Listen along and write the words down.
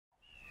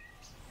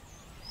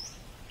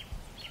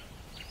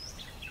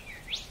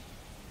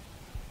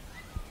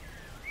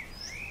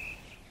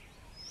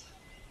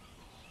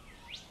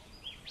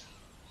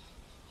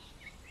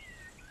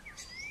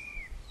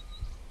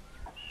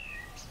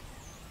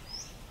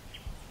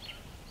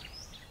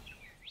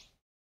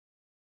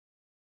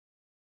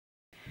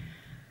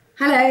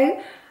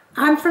Hello,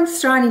 I'm from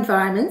Strine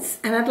Environments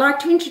and I'd like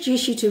to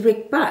introduce you to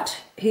Rick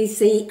Butt, who's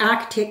the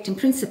architect and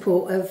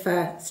principal of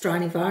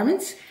Strine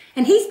Environments,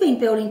 and he's been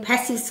building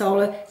passive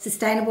solar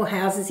sustainable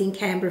houses in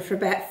Canberra for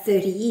about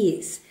 30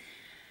 years.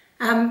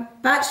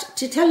 But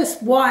to tell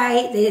us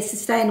why they're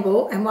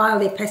sustainable and why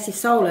they're passive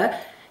solar,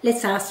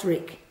 let's ask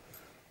Rick.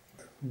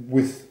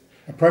 With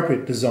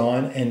appropriate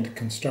design and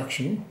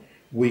construction,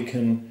 we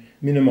can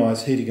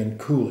minimise heating and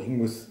cooling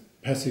with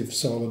passive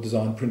solar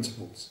design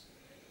principles.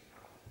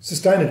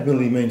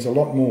 Sustainability means a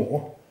lot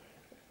more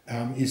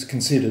is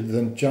considered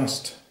than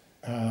just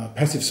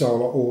passive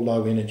solar or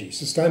low energy.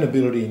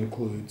 Sustainability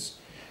includes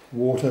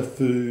water,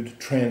 food,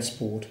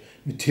 transport,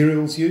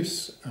 materials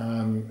use,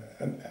 a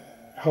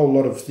whole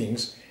lot of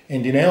things.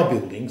 And in our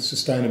buildings,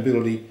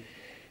 sustainability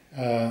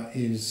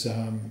is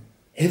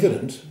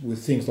evident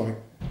with things like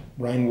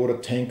rainwater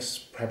tanks,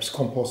 perhaps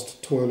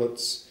compost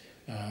toilets,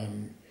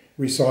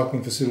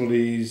 recycling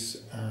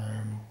facilities,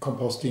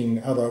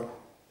 composting, other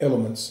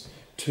elements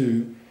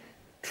to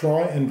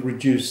try and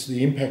reduce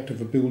the impact of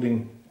a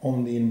building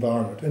on the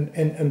environment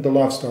and the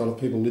lifestyle of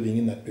people living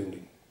in that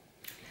building.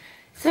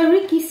 So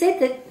Rick, you said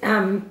that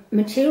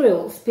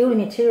building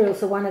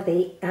materials are one of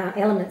the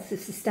elements of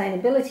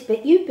sustainability,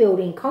 but you build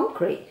in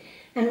concrete.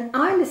 And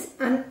I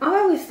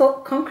always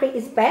thought concrete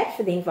is bad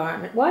for the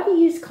environment. Why do you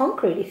use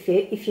concrete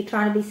if you're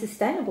trying to be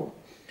sustainable?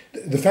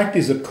 The fact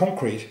is that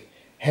concrete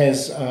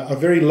has a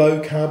very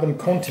low carbon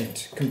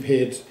content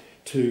compared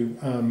to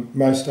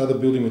most other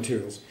building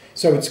materials.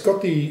 So it's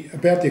got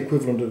about the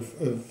equivalent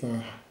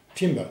of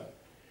timber,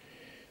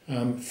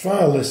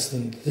 far less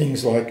than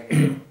things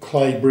like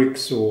clay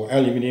bricks or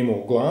aluminium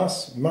or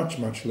glass, much,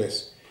 much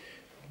less.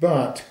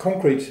 But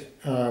concrete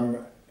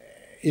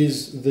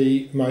is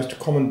the most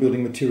common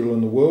building material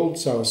in the world,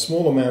 so a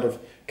small amount of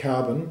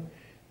carbon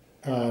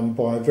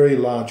by a very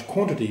large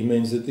quantity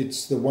means that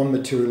it's the one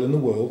material in the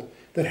world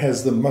that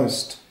has the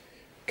most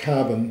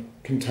carbon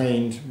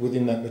contained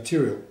within that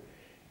material.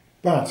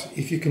 But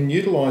if you can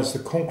utilise the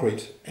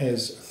concrete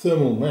as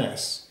thermal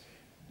mass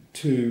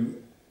to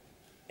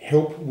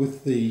help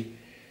with the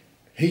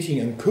heating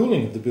and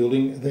cooling of the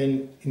building,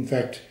 then in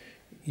fact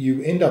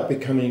you end up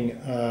becoming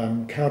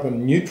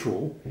carbon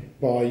neutral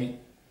by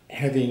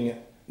having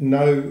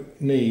no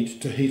need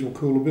to heat or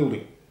cool a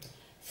building.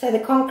 So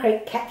the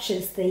concrete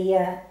captures the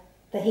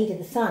heat of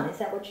the sun, is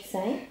that what you're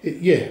saying?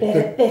 Yeah.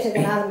 Better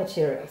than other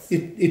materials?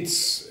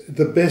 It's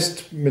the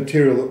best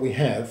material that we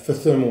have for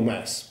thermal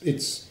mass.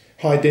 It's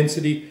high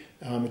density,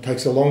 it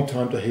takes a long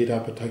time to heat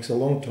up, it takes a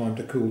long time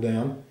to cool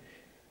down.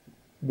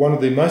 One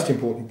of the most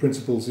important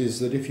principles is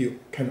that if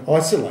you can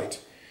isolate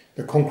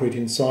the concrete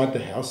inside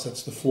the house,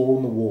 that's the floor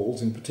and the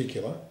walls in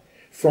particular,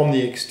 from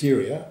the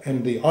exterior,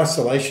 and the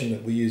isolation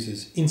that we use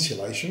is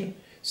insulation,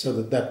 so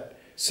that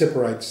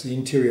separates the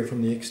interior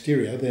from the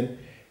exterior, then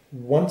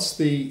once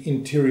the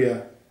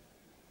interior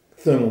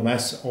thermal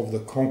mass of the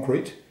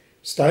concrete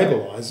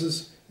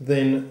stabilises,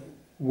 then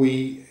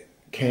we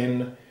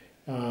can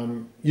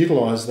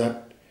utilise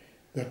that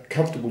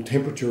comfortable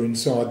temperature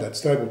inside, that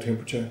stable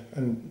temperature,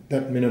 and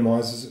that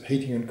minimises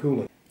heating and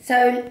cooling.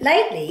 So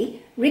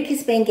lately, Rick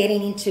has been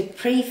getting into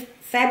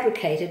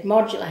prefabricated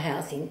modular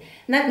housing,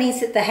 and that means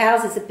that the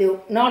houses are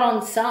built not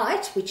on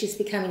site, which is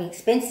becoming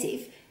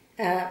expensive,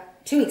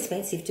 too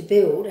expensive to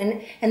build,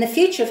 and the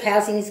future of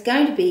housing is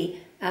going to be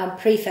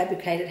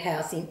prefabricated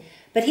housing.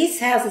 But his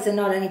houses are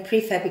not only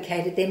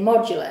prefabricated, they're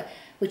modular,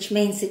 which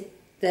means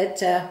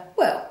that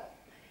well,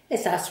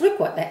 let's ask Rick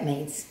what that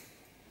means.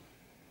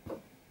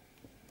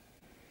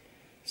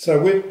 So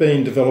we've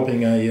been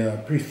developing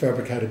a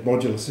prefabricated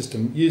modular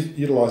system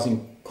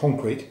utilising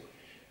concrete.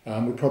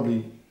 We're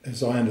probably,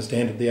 as I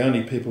understand it, the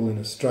only people in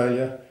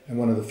Australia and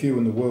one of the few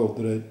in the world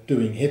that are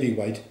doing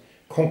heavyweight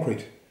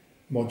concrete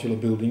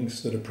modular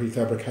buildings that are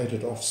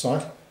prefabricated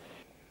off-site.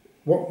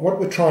 What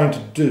we're trying to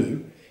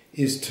do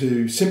is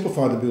to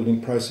simplify the building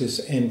process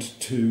and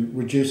to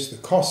reduce the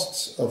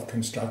costs of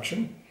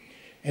construction,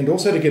 and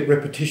also to get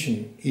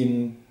repetition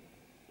in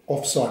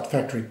off-site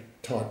factory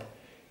type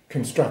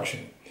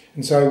construction.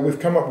 And so we've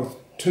come up with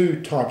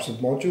two types of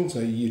modules,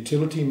 a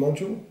utility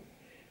module.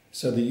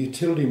 So the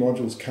utility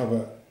modules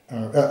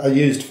are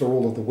used for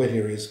all of the wet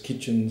areas,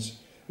 kitchens,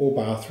 or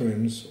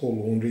bathrooms, or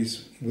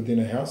laundries within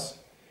a house.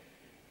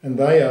 And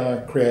they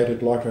are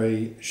created like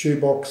a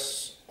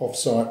shoebox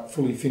off-site,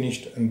 fully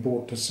finished and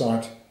brought to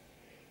site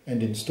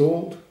and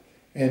installed.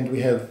 And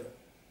we have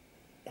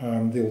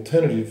the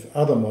alternative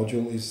other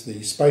module is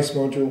the space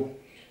module,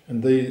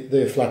 and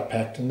they're flat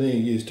packed and they're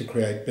used to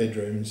create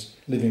bedrooms,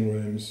 living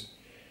rooms,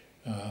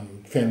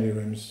 family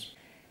rooms.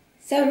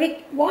 So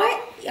Rick,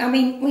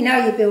 we know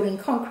you're building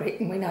concrete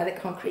and we know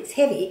that concrete's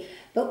heavy,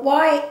 but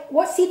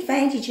what's the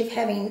advantage of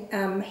having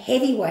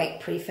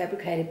heavyweight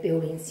prefabricated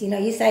buildings? You know,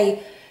 you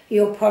say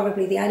you're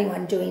probably the only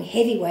one doing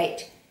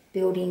heavyweight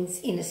buildings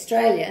in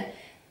Australia,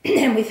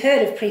 and we've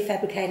heard of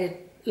prefabricated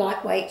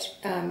lightweight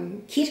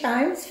kit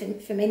homes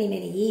for many,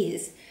 many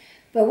years.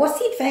 But what's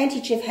the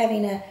advantage of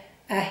having a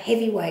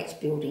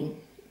heavyweight building?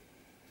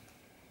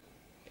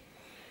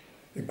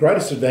 The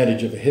greatest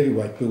advantage of a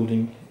heavyweight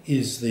building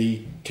is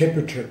the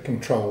temperature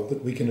control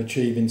that we can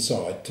achieve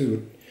inside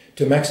to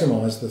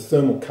maximise the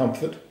thermal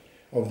comfort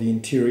of the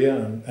interior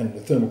and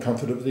the thermal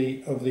comfort of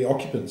the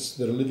occupants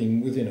that are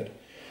living within it.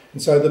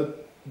 And so the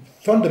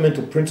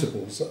fundamental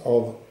principles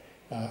of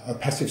a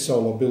passive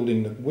solar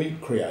building that we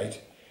create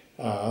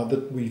are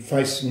that we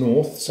face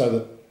north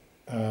so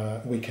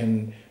that we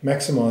can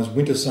maximise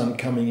winter sun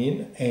coming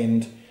in,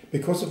 and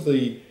because of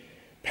the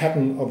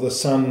pattern of the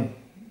sun,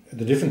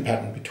 the different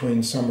pattern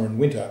between summer and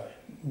winter,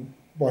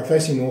 by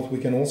facing north we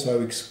can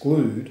also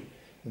exclude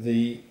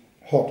the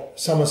hot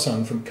summer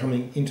sun from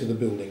coming into the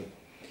building.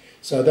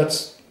 So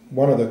that's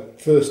one of the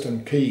first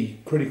and key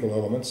critical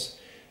elements.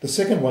 The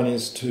second one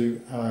is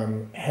to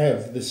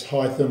have this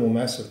high thermal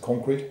mass of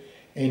concrete,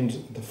 and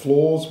the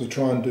floors, we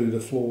try and do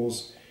the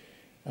floors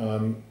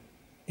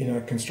in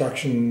a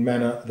construction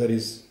manner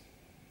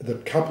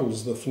that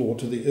couples the floor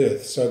to the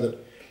earth, so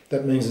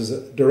that means there's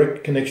a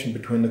direct connection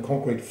between the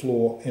concrete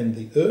floor and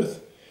the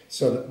earth,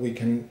 so that we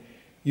can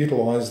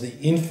utilise the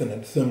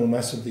infinite thermal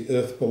mass of the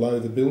earth below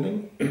the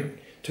building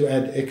to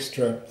add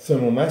extra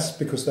thermal mass,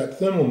 because that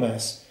thermal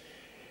mass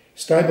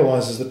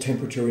stabilises the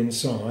temperature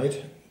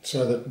inside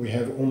so that we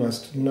have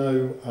almost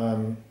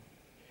no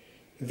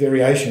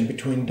variation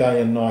between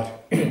day and night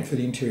for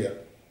the interior.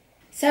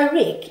 So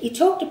Rick, you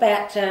talked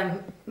about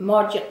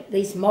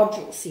these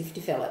modules you've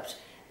developed,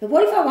 but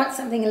what if I want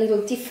something a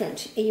little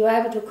different? Are you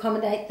able to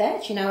accommodate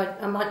that? You know,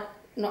 I might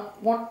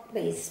not want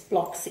these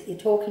blocks that you're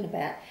talking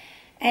about.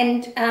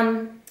 And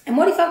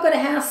what if I've got a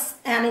house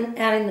out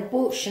in the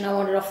bush and I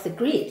want it off the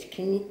grid?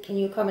 Can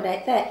you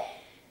accommodate that?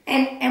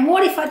 And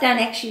what if I don't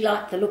actually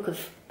like the look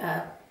of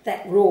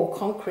that raw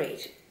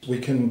concrete? We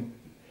can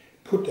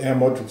put our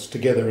modules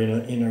together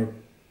in a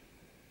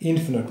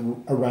infinite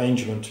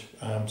arrangement,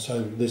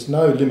 so there's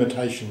no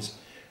limitations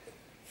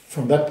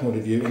from that point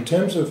of view. In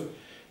terms of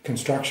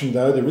construction,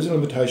 though, there is a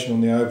limitation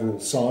on the overall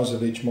size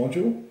of each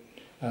module,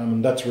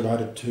 and that's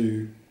related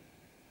to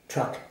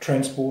truck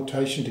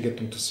transportation to get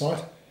them to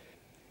site.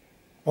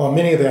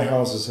 Many of our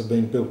houses have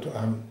been built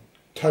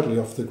totally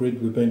off the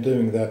grid. We've been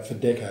doing that for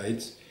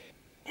decades.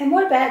 And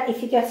what about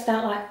if you just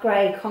don't like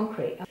grey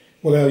concrete?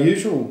 Well, our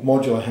usual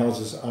modular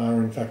houses are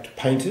in fact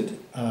painted.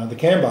 The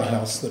Kambah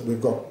House that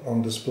we've got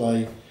on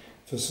display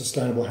for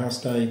Sustainable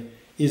House Day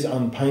is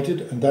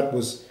unpainted, and that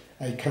was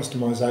a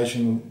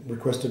customisation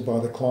requested by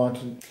the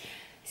client.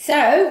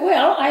 So,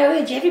 well, I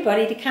urge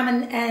everybody to come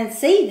and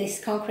see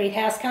this concrete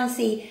house. Come and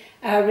see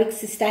Rick's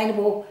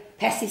Sustainable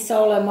Passive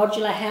Solar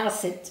Modular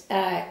House at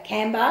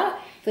Kambah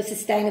for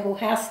Sustainable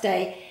House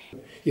Day.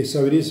 Yeah,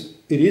 so it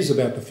is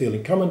about the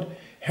feeling. Come and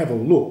have a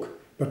look,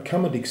 but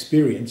come and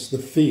experience the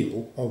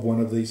feel of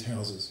one of these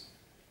houses.